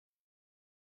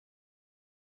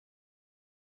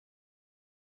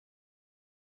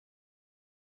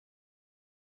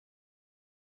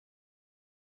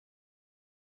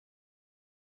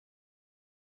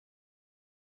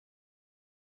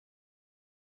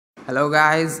Hello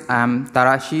guys, I'm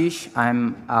Tarashish.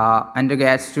 I'm an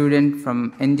undergrad student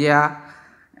from India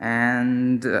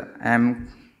and I'm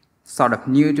sort of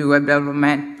new to web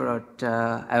development, but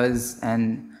I was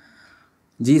an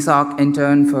GSOC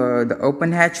intern for the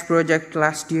OpenHatch project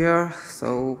last year.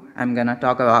 So I'm gonna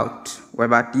talk about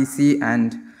WebRTC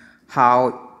and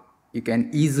how you can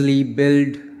easily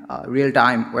build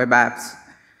real-time web apps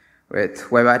with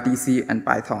WebRTC and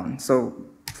Python. So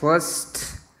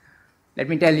first, let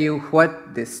me tell you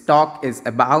what this talk is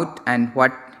about and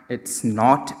what it's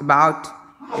not about.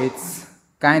 It's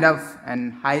kind of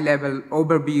an high-level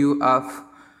overview of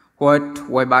what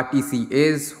WebRTC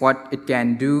is, what it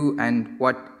can do, and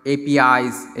what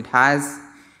APIs it has.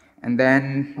 And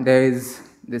then there is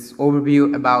this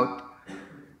overview about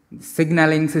the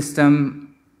signaling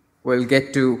system. We'll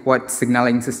get to what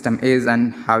signaling system is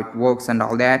and how it works and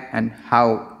all that, and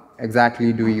how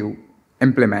exactly do you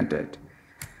implement it.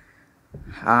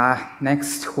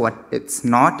 Next, what it's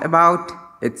not about.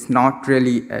 It's not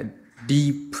really a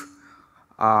deep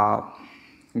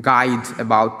guide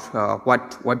about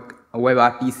what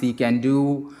WebRTC can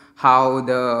do, how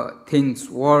the things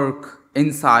work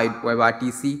inside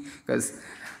WebRTC, because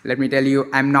let me tell you,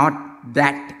 I'm not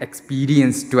that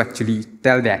experienced to actually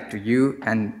tell that to you,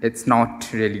 and it's not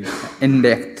really an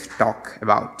in-depth talk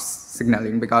about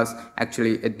signaling because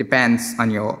actually it depends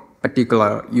on your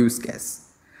particular use case.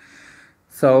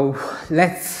 So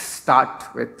let's start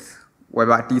with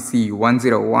WebRTC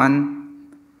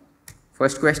 101.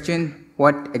 First question,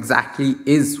 what exactly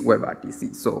is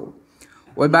WebRTC? So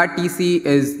WebRTC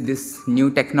is this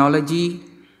new technology.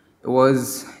 It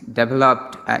was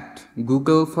developed at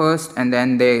Google first and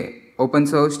then they open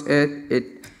sourced it.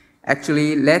 It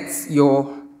actually lets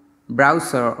your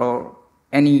browser or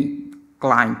any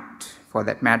client for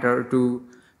that matter to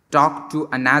talk to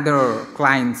another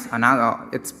clients,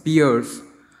 its peers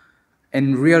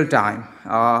in real time.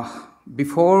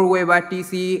 Before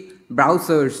WebRTC,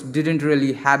 browsers didn't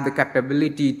really have the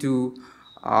capability to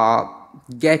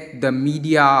get the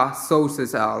media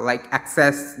sources, like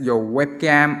access your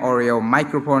webcam or your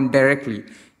microphone directly.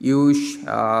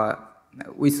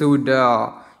 We should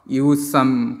use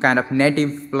some kind of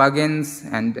native plugins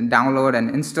and download and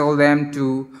install them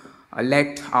to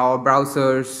let our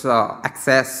browsers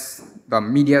access the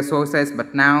media sources.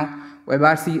 But now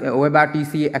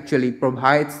WebRTC actually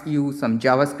provides you some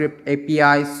JavaScript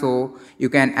APIs, so you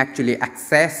can actually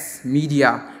access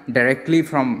media directly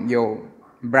from your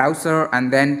browser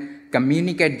and then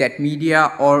communicate that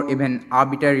media or even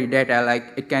arbitrary data,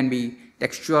 like it can be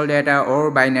textual data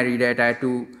or binary data,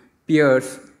 to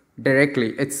peers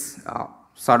directly. It's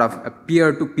sort of a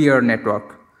peer-to-peer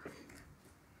network.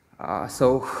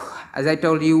 So as I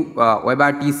told you,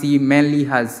 WebRTC mainly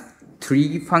has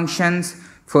 3 functions.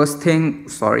 First thing,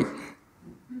 sorry.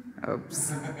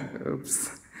 Oops.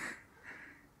 Oops.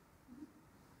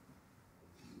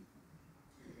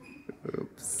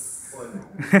 Oops.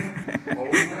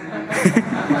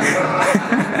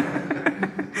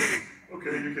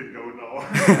 Okay, you can go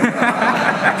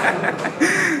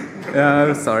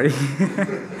now. Sorry.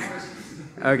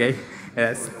 Okay,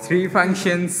 yes, 3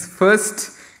 functions.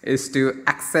 First is to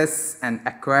access and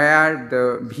acquire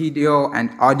the video and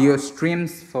audio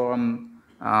streams from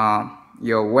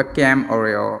your webcam or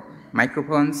your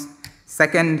microphones.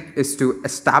 Second is to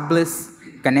establish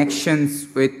connections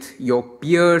with your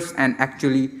peers and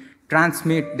actually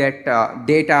transmit that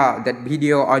data, that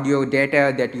video, audio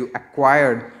data that you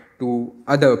acquired to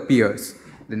other peers.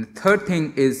 Then the third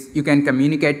thing is you can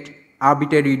communicate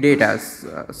arbitrary data.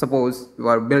 Suppose you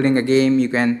are building a game, you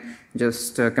can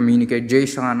just communicate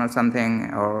JSON or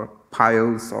something, or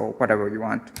files or whatever you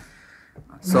want.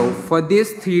 So for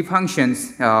these 3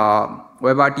 functions,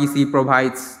 WebRTC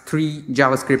provides 3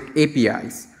 JavaScript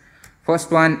APIs.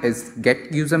 First one is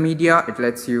get user media. It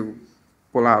lets you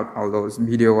pull out all those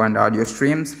video and audio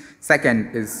streams.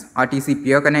 Second is RTC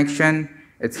peer connection.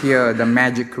 It's here the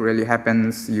magic really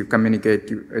happens. You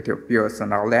communicate with your peers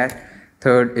and all that.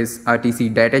 Third is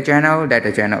RTC data channel.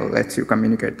 Data channel lets you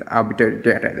communicate the arbitrary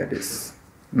data that is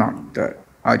not the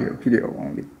audio video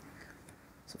only.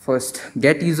 So first,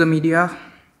 get user media,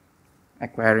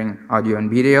 acquiring audio and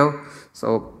video.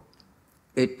 So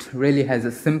it really has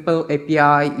a simple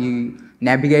API.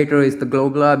 Navigator is the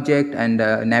global object, and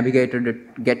Navigator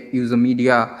that get user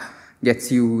media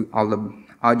gets you all the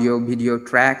audio video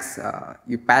tracks.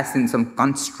 You pass in some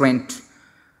constraint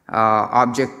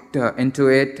object into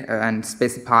it and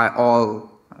specify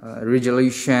all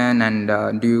resolution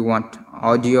and do you want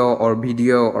audio or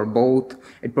video or both.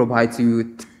 It provides you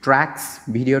with tracks,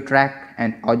 video track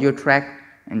and audio track,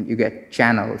 and you get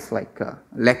channels like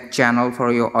left channel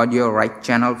for your audio, right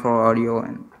channel for audio,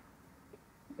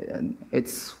 and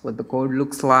it's what the code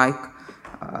looks like.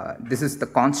 This is the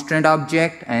constraint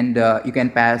object, and you can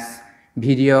pass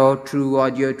video, true,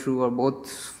 audio, true, or both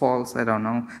false, I don't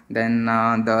know. Then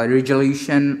the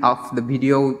resolution of the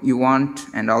video you want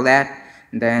and all that.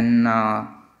 Then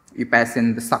you pass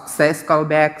in the success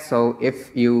callback. So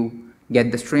if you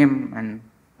get the stream and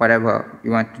whatever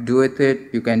you want to do with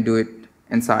it, you can do it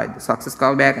inside the success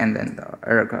callback, and then the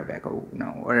error callback. Oh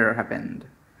no, error happened.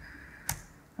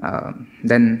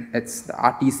 Then it's the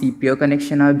RTC peer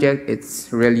connection object.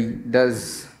 It's really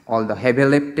does all the heavy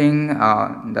lifting,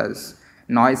 does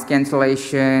noise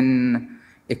cancellation,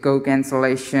 echo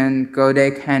cancellation,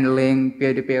 codec handling,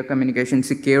 peer-to-peer communication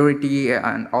security,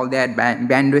 and all that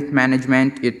bandwidth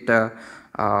management. It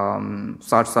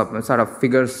sort of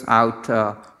figures out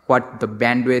what the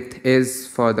bandwidth is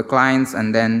for the clients,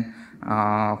 and then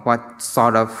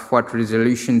what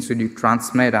resolution should you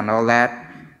transmit and all that.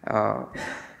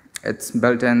 It's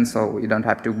built in, so you don't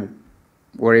have to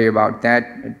worry about that.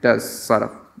 It does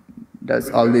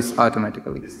all this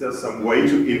automatically. Is there some way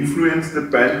to influence the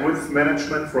bandwidth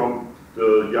management from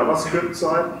the JavaScript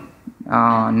side?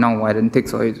 No, I don't think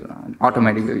so. It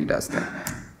automatically does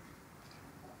that.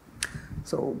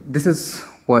 So this is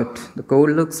what the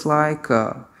code looks like.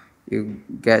 You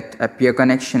get a peer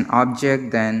connection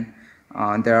object, then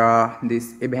there are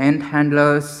these event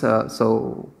handlers.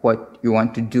 So what you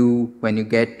want to do when you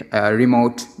get a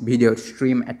remote video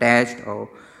stream attached, or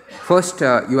first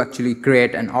you actually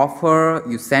create an offer,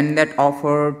 you send that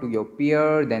offer to your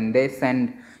peer, then they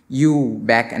send you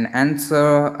back an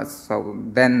answer. So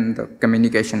then the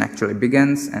communication actually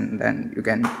begins, and then you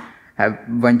can have a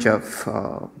bunch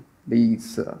of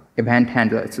these event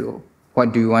handlers. So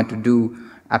what do you want to do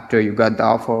after you got the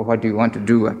offer? What do you want to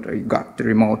do after you got the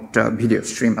remote video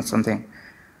stream or something?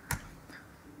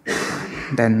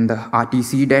 Then the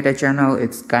RTC data channel,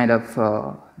 it's kind of,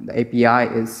 the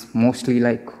API is mostly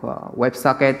like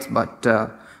WebSockets, but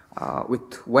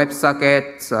with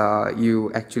WebSockets,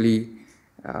 you actually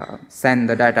send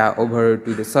the data over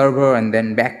to the server and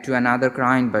then back to another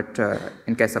client. But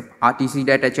in case of RTC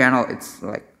data channel, it's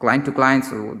like client to client,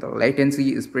 so the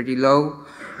latency is pretty low,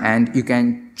 and you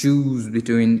can choose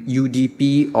between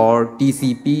UDP or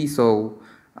TCP. So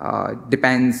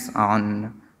depends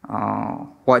on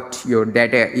what your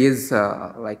data is.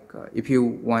 If you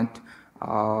want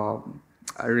a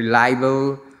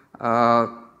reliable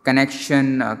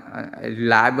connection, a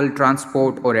reliable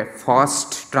transport, or a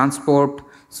fast transport,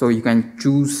 so you can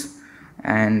choose,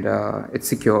 and it's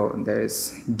secure.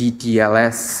 There's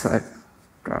DTLS.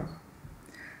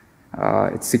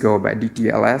 It's secure by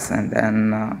DTLS, and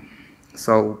then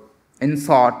so in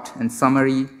short, in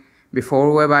summary,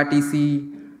 before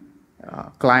WebRTC,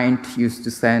 client used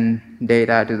to send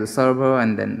data to the server,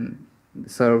 and then the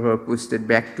server pushed it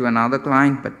back to another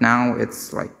client. But now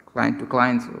it's like client to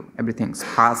client, so everything's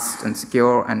fast and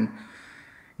secure, and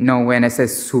no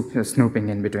NSS snooping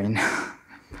in between.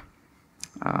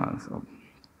 So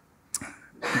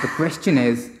the question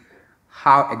is,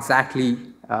 how exactly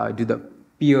do the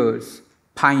peers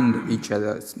find each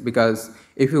other? Because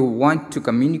if you want to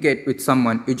communicate with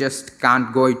someone, you just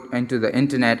can't go into the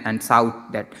internet and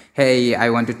shout that, hey, I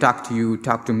want to talk to you,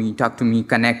 talk to me,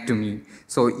 connect to me.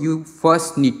 So you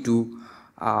first need to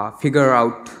figure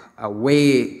out a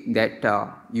way that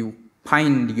you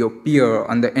find your peer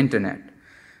on the internet.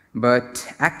 But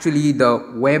actually the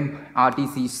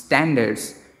WebRTC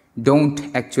standards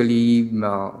don't actually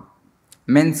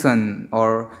mention,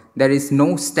 or there is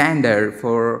no standard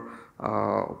for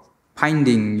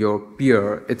finding your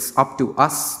peer. It's up to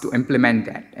us to implement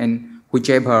that in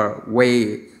whichever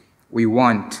way we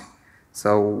want.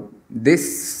 So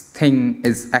this thing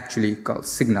is actually called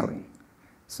signaling.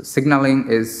 So signaling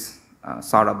is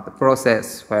sort of the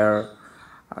process where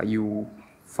you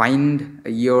find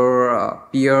your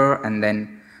peer and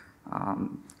then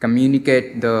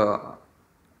communicate the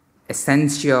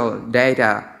essential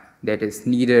data that is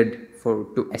needed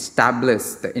to establish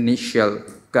the initial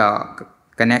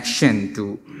connection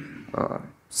to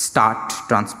start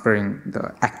transferring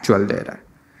the actual data.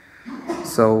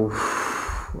 So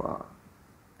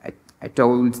I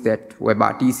told that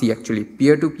WebRTC actually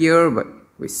peer-to-peer, but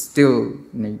we still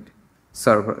need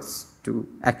servers to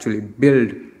actually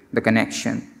build the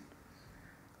connection.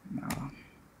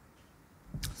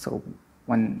 So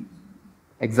one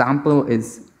example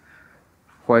is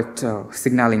what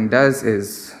signaling does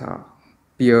is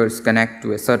peers connect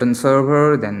to a certain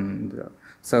server, then the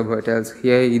server tells,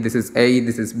 hey, this is A,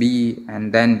 this is B,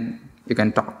 and then you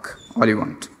can talk all you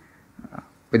want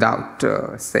without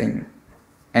saying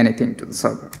anything to the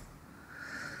server.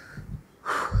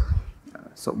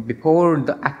 So before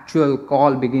the actual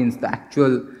call begins, the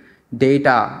actual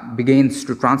data begins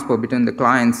to transfer between the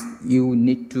clients, you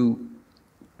need to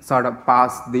sort of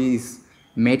pass these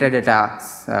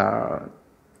metadata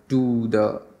to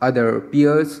the other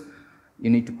peers. You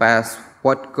need to pass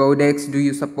what codecs do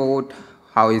you support,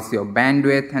 how is your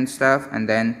bandwidth and stuff, and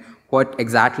then what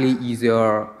exactly is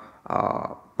your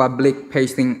public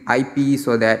facing IP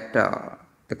so that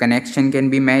the connection can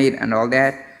be made and all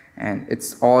that. And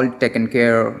it's all taken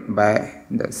care of by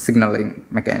the signaling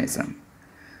mechanism.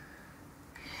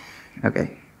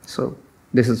 Okay, so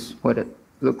this is what it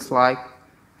looks like.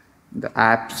 The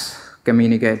apps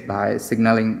communicate by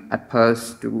signaling at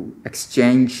first to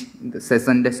exchange the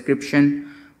session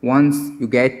description. Once you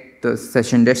get the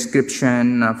session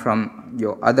description from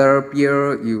your other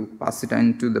peer, you pass it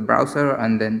into the browser,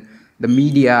 and then the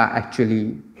media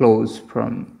actually flows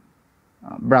from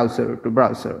browser to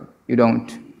browser. You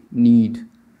don't need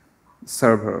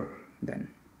server then.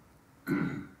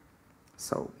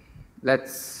 So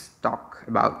let's talk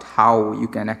about how you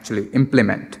can actually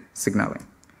implement signaling.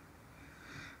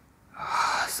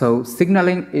 So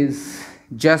signaling is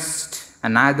just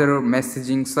another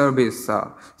messaging service.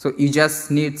 So you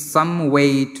just need some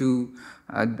way to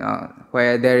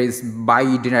where there is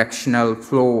bi-directional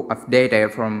flow of data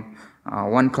from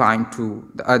one client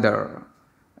to the other.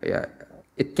 Yeah.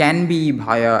 It can be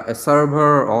via a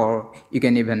server, or you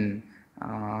can even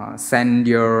send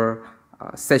your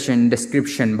session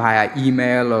description via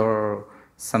email or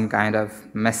some kind of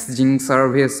messaging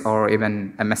service, or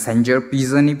even a messenger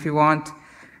pigeon if you want.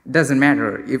 It doesn't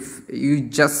matter. If you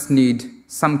just need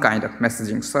some kind of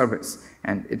messaging service,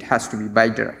 and it has to be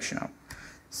bidirectional.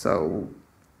 So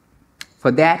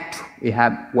for that, we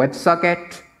have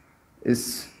WebSocket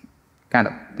is kind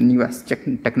of the newest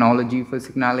technology for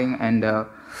signaling, and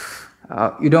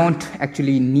you don't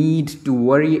actually need to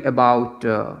worry about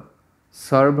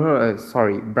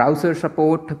browser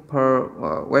support per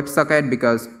WebSocket,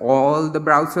 because all the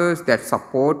browsers that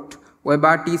support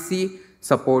WebRTC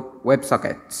support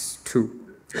WebSockets too.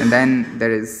 And then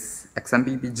there is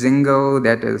XMPP Jingo,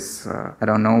 that is, I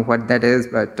don't know what that is,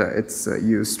 but it's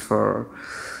used for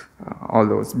all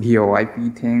those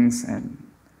VoIP things, and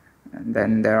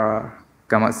then there are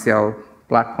commercial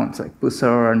platforms like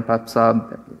Pusher and PubSub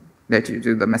that let you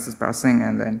do the message parsing,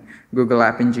 and then Google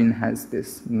App Engine has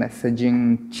this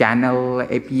messaging channel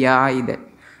API that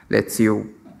lets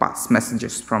you pass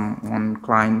messages from one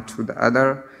client to the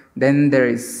other. Then there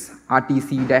is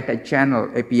RTC data channel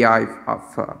API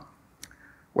of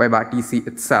WebRTC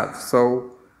itself.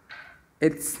 So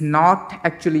it's not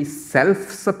actually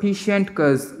self-sufficient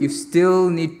because you still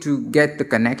need to get the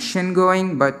connection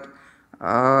going, but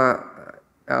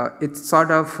it's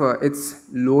sort of it's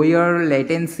lower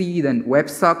latency than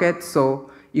WebSocket, so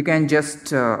you can just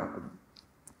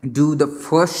do the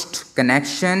first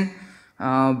connection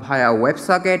via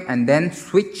WebSocket and then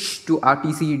switch to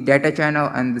RTC data channel,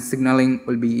 and the signaling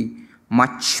will be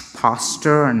much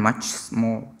faster and much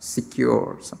more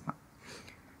secure somehow.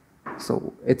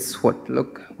 So it's what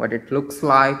it looks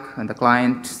like, and the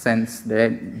client sends the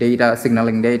data,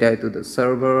 signaling data to the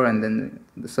server, and then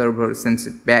the server sends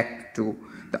it back to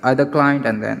the other client,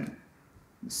 and then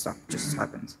stuff just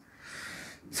happens.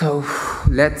 So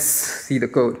let's see the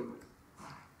code.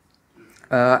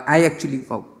 I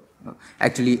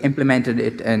actually implemented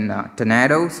it in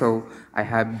Tornado. So I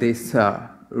have these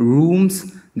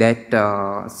rooms that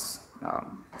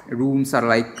rooms are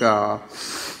like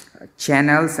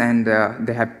channels, and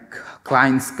they have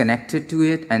clients connected to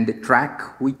it, and they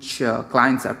track which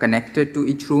clients are connected to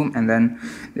each room, and then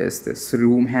there's this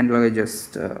room handler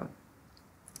just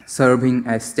serving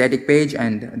a static page,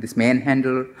 and this main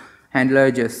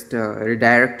handler just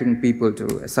redirecting people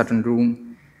to a certain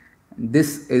room.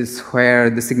 This is where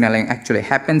the signaling actually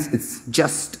happens. It's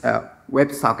just a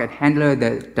WebSocket handler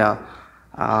that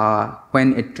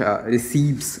when it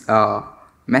receives a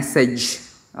message,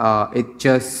 it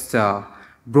just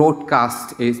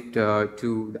broadcasts it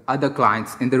to the other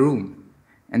clients in the room.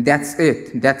 And that's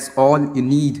it. That's all you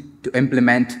need to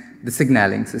implement the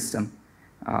signaling system.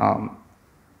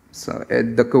 So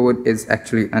the code is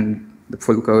actually, the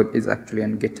full code is actually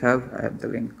on GitHub. I have the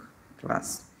link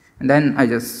last. And then I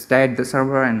just start the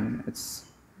server, and it's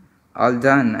all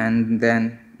done. And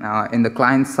then in the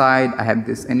client side, I have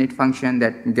this init function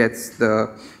that gets the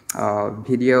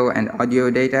video and audio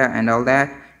data and all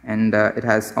that. And it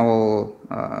has all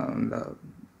the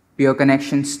peer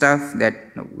connection stuff that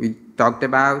we talked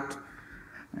about.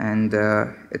 And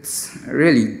it's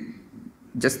really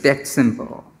just that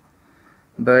simple.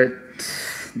 But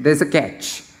there's a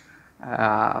catch.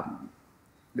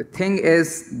 The thing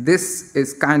is, this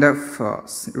is kind of,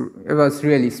 it was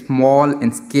really small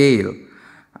in scale.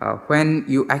 When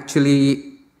you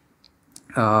actually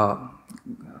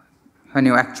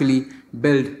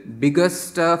build bigger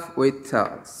stuff with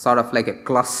sort of like a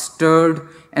clustered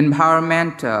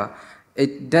environment,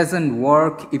 it doesn't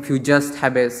work if you just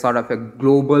have a sort of a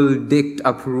global dict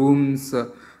of rooms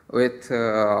with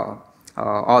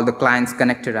all the clients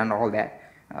connected and all that.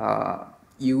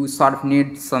 You sort of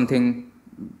need something,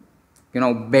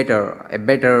 a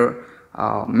better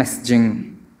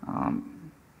messaging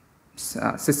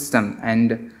system,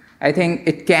 and I think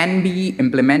it can be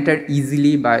implemented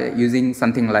easily by using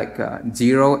something like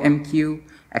ZeroMQ.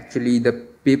 Actually, the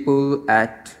people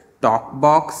at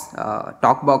TalkBox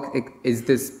is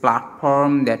this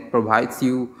platform that provides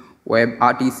you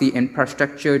WebRTC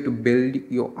infrastructure to build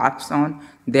your apps on.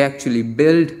 They actually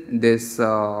build this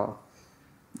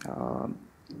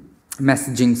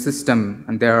messaging system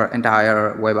and their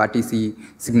entire WebRTC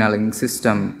signaling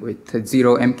system with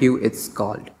ZeroMQ. It's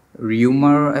called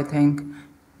Rumor, I think.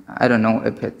 I don't know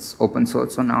if it's open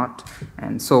source or not.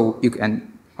 And so you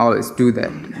can always do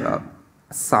that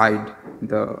aside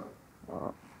the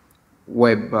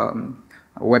WebSocket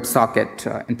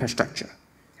infrastructure.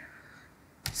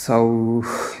 So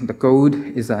the code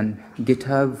is on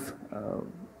GitHub.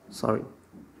 Sorry,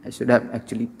 I should have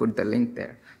actually put the link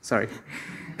there. Sorry.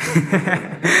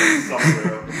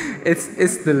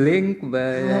 It's the link,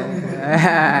 but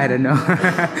I don't know.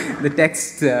 The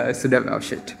text should have, oh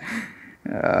shit.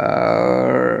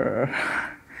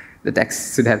 The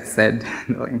text should have said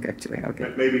the link actually.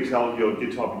 Okay. Maybe tell your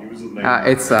GitHub username.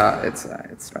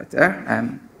 It's right there.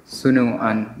 I'm Sunu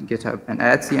on GitHub and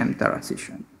Etsy and Tarasish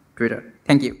on Twitter.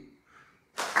 Thank you.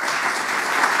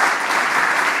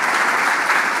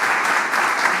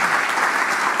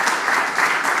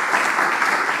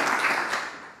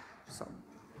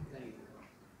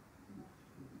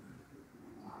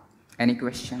 Any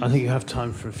questions? I think you have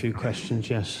time for a few questions,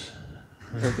 yes.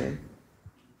 Okay.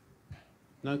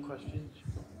 No questions?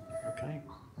 Okay.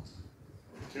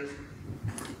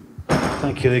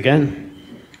 Thank you again.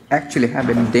 Actually have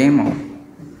a demo.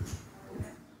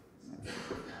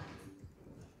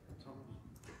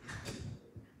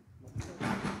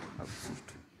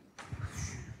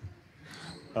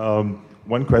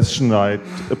 One question, I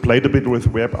played a bit with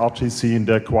WebRTC, and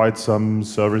there are quite some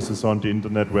services on the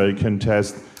internet where you can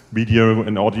test video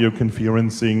and audio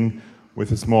conferencing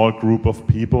with a small group of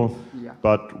people. Yeah.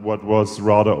 But what was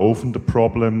rather often the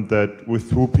problem that with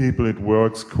 2 people it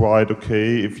works quite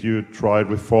okay. If you try it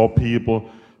with 4 people,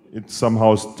 it's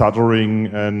somehow stuttering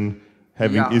and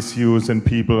having issues, and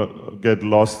people get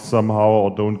lost somehow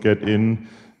or don't get in.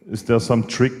 Is there some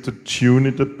trick to tune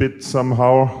it a bit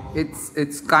somehow?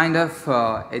 It's kind of,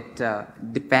 it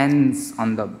depends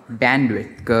on the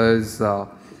bandwidth, because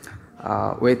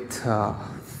with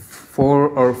 4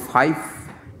 or 5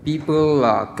 people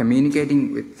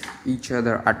communicating with each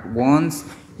other at once,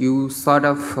 you sort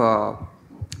of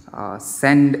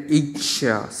send each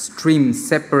stream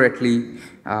separately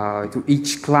to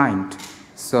each client.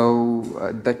 So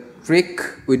the trick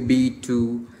would be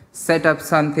to set up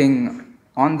something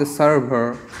on the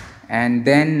server and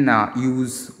then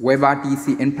use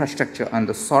WebRTC infrastructure on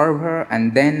the server,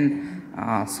 and then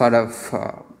sort of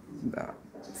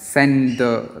send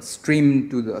the stream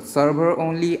to the server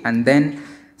only, and then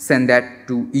send that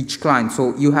to each client.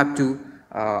 So you have to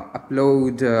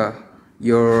upload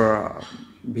your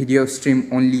video stream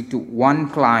only to one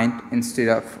client instead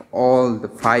of all the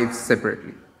 5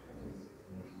 separately.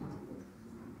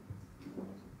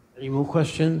 Any more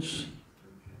questions?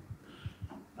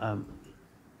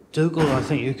 Dougal, I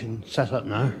think you can set up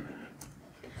now.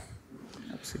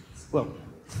 Absolutely. Well,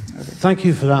 thank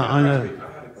you for that. I know.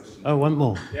 Oh, one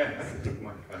more.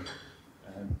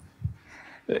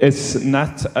 It's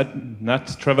not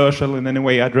traversal in any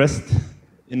way addressed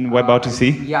in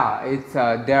WebRTC? Yeah, it's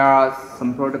there are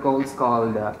some protocols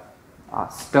called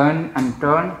stern and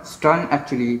turn. Stern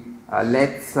actually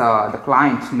lets the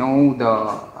client know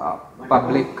the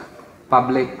public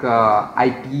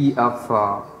IP of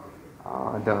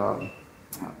the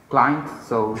client.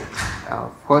 So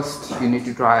first you need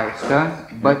to try stern,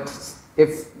 but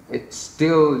if it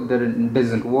still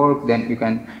doesn't work, then you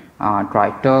can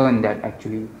try turn, that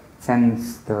actually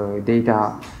sends the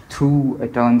data through a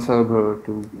turn server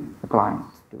to the client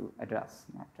to address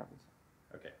that traffic.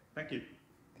 Okay, thank you.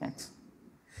 Thanks.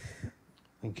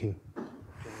 Thank you.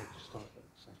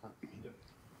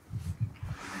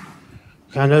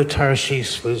 I know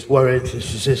Tarashish was worried.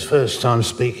 This is his first time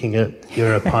speaking at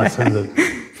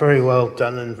EuroPython. Very well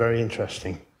done and very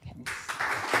interesting.